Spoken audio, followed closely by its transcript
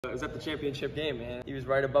It was at the championship game, man. He was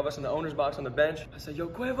right above us in the owner's box on the bench. I said, yo,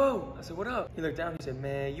 Quavo. I said, what up? He looked down, he said,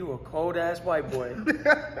 man, you a cold-ass white boy.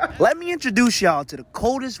 Let me introduce y'all to the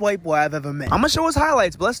coldest white boy I've ever met. I'm gonna show us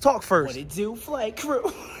highlights, but let's talk first. What it do, flight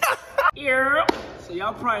crew? Yeah. So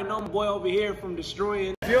y'all probably know my boy over here from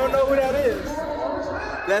Destroying. If you don't know who that is,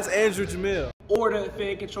 that's Andrew Jamiel. Or the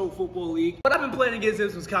Fan Control Football League. But I've been playing against him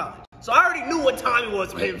since college. So I already knew what time it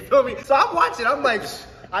was for him, feel me? So I'm watching, I'm like,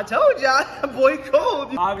 I told y'all, that boy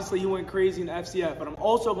cold. Obviously, he went crazy in the FCF, but I'm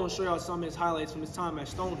also going to show y'all some of his highlights from his time at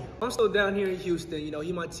Stonehill. I'm still down here in Houston. You know,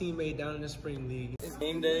 he my teammate down in the spring league. It's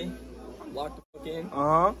game day. I'm locked the fuck in.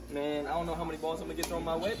 Man, I don't know how many balls I'm going to get thrown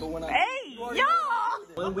my way, but when I... Hey, yo!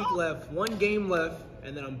 1 week left, 1 game left,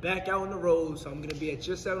 and then I'm back out on the road, so I'm going to be at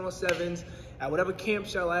just 7-on-7s at whatever camp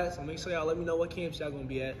y'all at, so make sure y'all let me know what camps y'all going to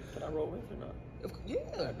be at. Can I roll with or not? Yeah,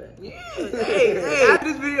 hey,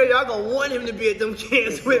 after this video, y'all gonna want him to be at them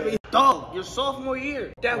camps with me. Dog, your sophomore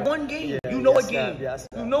year, that one game, yeah, you know a snap, game. yeah, snap.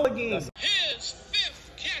 You know a game. His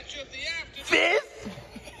 5th catch of the afternoon.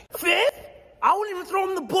 Fifth? I won't even throw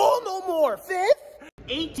him the ball no more. 5th?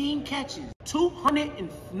 18 catches,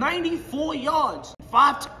 294 yards,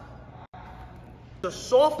 5 the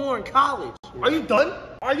sophomore in college. Are you done?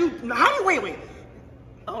 Are you? How do you wait?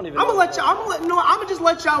 I don't even I'm know. gonna just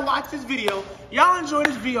let y'all watch this video. Y'all enjoy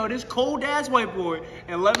this video, this cold ass white boy,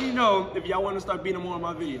 and let me know if y'all want to start beating more of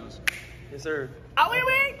my videos. Yes, sir. Oh,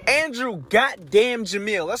 wait. Andrew goddamn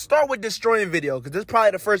Jamiel. Let's start with Destroying video, because this is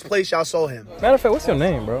probably the first place y'all saw him. Matter of fact, what's your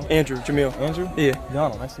name, bro? Andrew Jamiel. Andrew? Yeah.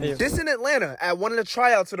 Donald, nice to meet you. This in Atlanta at one of the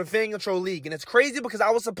tryouts for the Fan Control League, and it's crazy because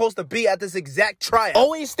I was supposed to be at this exact tryout.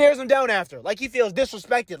 Always stares him down after, like he feels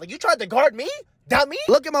disrespected. Like, you tried to guard me? Dummy?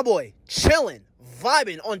 Look at my boy, chilling,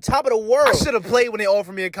 vibing on top of the world. I should have played when they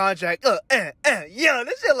offered me a contract. Yeah,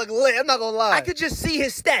 this shit look lit, I'm not gonna lie. I could just see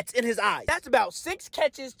his stats in his eyes. That's about 6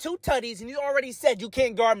 catches, 2 tutties, and you already said you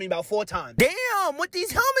can't guard me about 4 times. Damn, with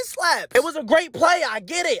these helmet slaps. It was a great play, I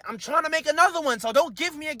get it. I'm trying to make another one, so don't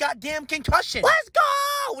give me a goddamn concussion. Let's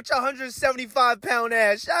go! With your 175-pound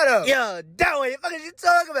ass, shut up. Yeah, that way, what the fuck is you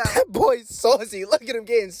talking about? That boy's saucy, look at him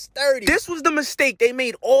getting sturdy. This was the mistake they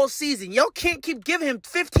made all season. Y'all can't keep giving him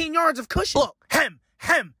 15 yards of cushion. Look,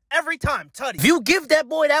 hem, every time, Tutty. If you give that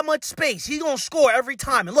boy that much space, he's gonna score every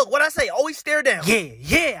time. And look, what I say, always stare down.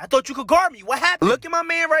 Yeah, I thought you could guard me. What happened? Look at my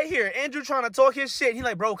man right here, Andrew trying to talk his shit. He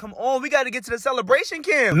like, bro, come on, we gotta get to the celebration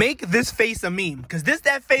camp. Make this face a meme, because this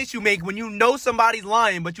that face you make when you know somebody's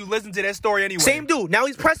lying, but you listen to their story anyway. Same dude, now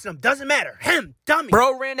he's pressing him, doesn't matter. Dummy.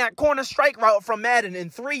 Bro ran that corner strike route from Madden in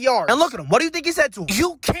 3 yards. And look at him, what do you think he said to him?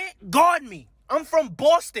 You can't guard me. I'm from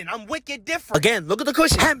Boston. I'm wicked different. Again, look at the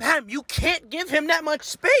cushion. You can't give him that much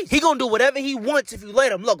space. He gonna do whatever he wants if you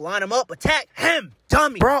let him. Look, line him up, attack,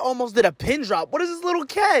 dummy. Bro almost did a pin drop. What is this little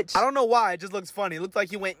catch? I don't know why. It just looks funny. It looks like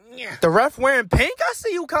he went, yeah. The ref wearing pink? I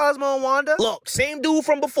see you, Cosmo and Wanda. Look, same dude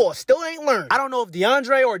from before. Still ain't learned. I don't know if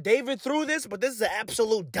DeAndre or David threw this, but this is an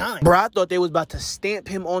absolute dime. Bro, I thought they was about to stamp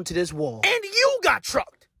him onto this wall. And you got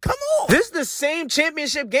trucked. Come on. This is the same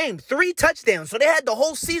championship game. 3 touchdowns. So they had the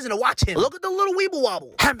whole season to watch him. Look at the little weeble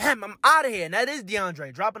wobble. I'm out of here. And that is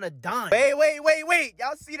DeAndre dropping a dime. Wait.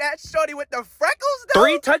 Y'all see that shorty with the freckles, though?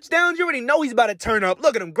 3 touchdowns? You already know he's about to turn up.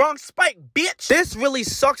 Look at him. Gronk spike, bitch. This really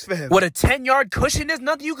sucks for him. With a 10-yard cushion, there's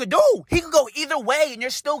nothing you could do. He could go either way, and you're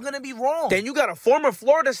still going to be wrong. Then you got a former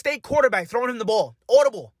Florida State quarterback throwing him the ball.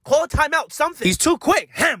 Audible. Call a timeout, something. He's too quick.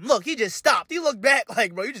 Look, he just stopped. He looked back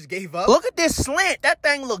like, bro, you just gave up. Look at this slant. That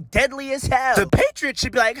thing look deadly as hell. The Patriots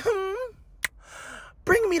should be like,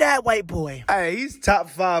 bring me that white boy. Hey, he's top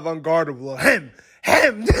 5 unguardable.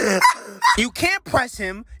 You can't press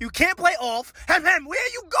him. You can't play off. Where are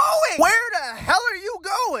you going? Where the hell are you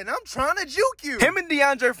going? I'm trying to juke you. Him and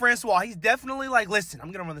DeAndre Francois, he's definitely like, listen,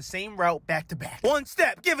 I'm going to run the same route back to back. 1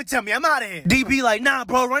 step, give it to me. I'm out of here. DB like, nah,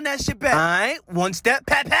 bro, run that shit back. All right, 1 step,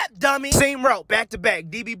 pat, dummy. Same route, back to back.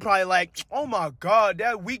 DB probably like, oh my God,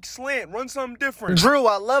 that weak slant. Run something different. Drew,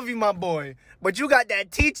 I love you, my boy. But you got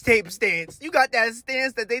that teach tape stance. You got that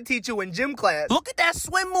stance that they teach you in gym class. Look at that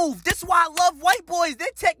swim move. This is why I love white boys.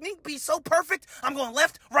 Their technique be so perfect. I'm going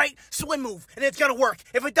left, right, swim move. And it's going to work.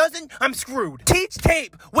 If it doesn't, I'm screwed. Teach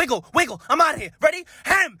tape. Wiggle. I'm out of here. Ready?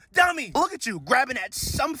 Dummy. Look at you grabbing at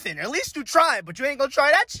something. At least you tried, but you ain't going to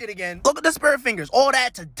try that shit again. Look at the spirit fingers. All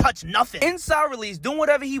that to touch nothing. Inside release, doing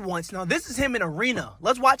whatever he wants. Now, this is him in arena.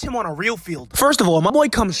 Let's watch him on a real field. First of all, my boy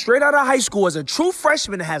comes straight out of high school as a true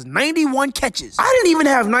freshman and has 91 catches. I didn't even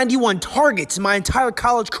have 91 targets in my entire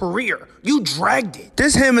college career. You dragged it.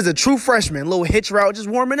 This him is a true freshman, little hitch hitch route, just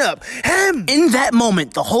warming up. In that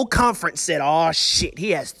moment, the whole conference said, oh shit,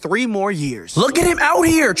 he has 3 more years. Look at him out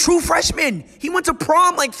here, true freshman. He went to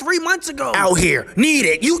prom like 3 months ago. Out here, need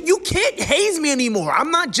it. You can't haze me anymore. I'm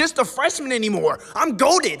not just a freshman anymore. I'm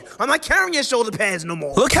goated. I'm not carrying your shoulder pads no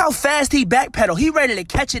more. Look how fast he backpedaled. He ready to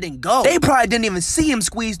catch it and go. They probably didn't even see him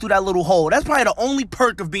squeeze through that little hole. That's probably the only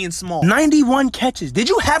perk of being small. 91 catches. Did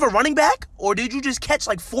you have a running back? Or did you just catch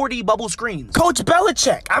like 40 bubble screens? Coach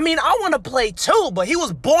Belichick. I mean, I want to play too, but he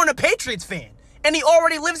was born a Patriots fan. And he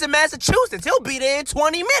already lives in Massachusetts. He'll be there in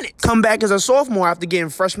 20 minutes. Come back as a sophomore after getting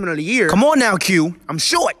freshman of the year. Come on now, Q. I'm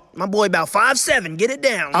short. My boy about 5'7". Get it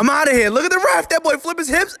down. I'm out of here. Look at the ref. That boy flip his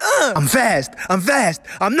hips. I'm fast. I'm fast.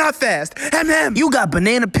 I'm not fast. You got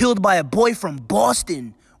banana peeled by a boy from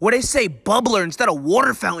Boston, where they say bubbler instead of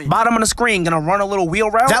water fountain. Bottom of the screen, gonna run a little wheel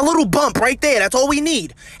route. That little bump right there, that's all we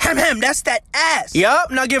need. That's that ass.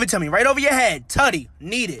 Yup, now give it to me, right over your head. Tutty,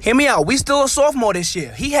 need it. Hear me out, we still a sophomore this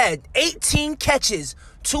year. He had 18 catches,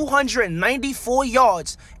 294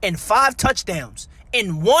 yards, and 5 touchdowns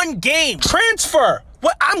in 1 game. Transfer.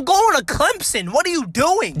 What? I'm going to Clemson. What are you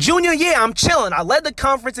doing? Junior year, I'm chilling. I led the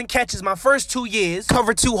conference in catches my first 2 years.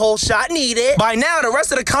 Covered 2 whole shot, need it. By now, the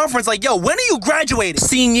rest of the conference like, yo, when are you graduating?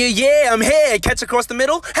 Senior year, I'm here. Catch across the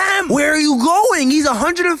middle. Where are you going? He's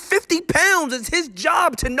 150 pounds. It's his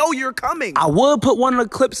job to know you're coming. I would put one of the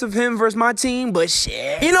clips of him versus my team, but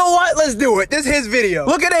shit. You know what? Let's do it. This is his video.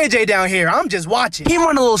 Look at AJ down here. I'm just watching. He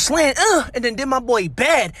run a little slant, and then did my boy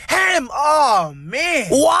bad. Oh, man.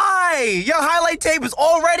 Why? Your highlight tape is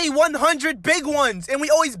already 100 big ones, and we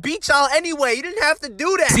always beat y'all anyway. You didn't have to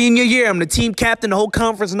do that. Senior year, I'm the team captain. The whole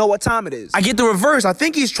conference know what time it is. I get the reverse. I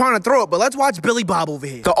think he's trying to throw it, but let's watch Billy Bob over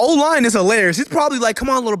here. The O-line is hilarious. He's probably like, come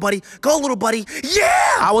on, little buddy. Go, little buddy.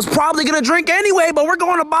 Yeah! I was probably gonna drink anyway, but we're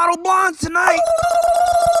going to Bottle Blondes tonight.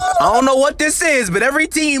 I don't know what this is, but every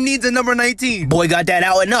team needs a number 19. Boy got that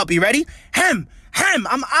out and up. You ready?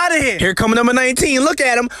 I'm out of here. Here come number 19. Look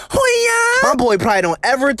at him. Hoo-yah! My boy probably don't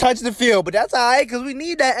ever touch the field, but that's all right, because we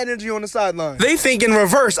need that energy on the sideline. They think in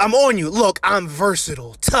reverse. I'm on you. Look, I'm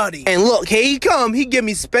versatile. Tutty. And look, here he come. He give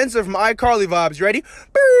me Spencer from iCarly vibes. Ready?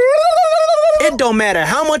 It don't matter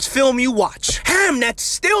how much film you watch. That's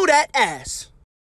still that ass.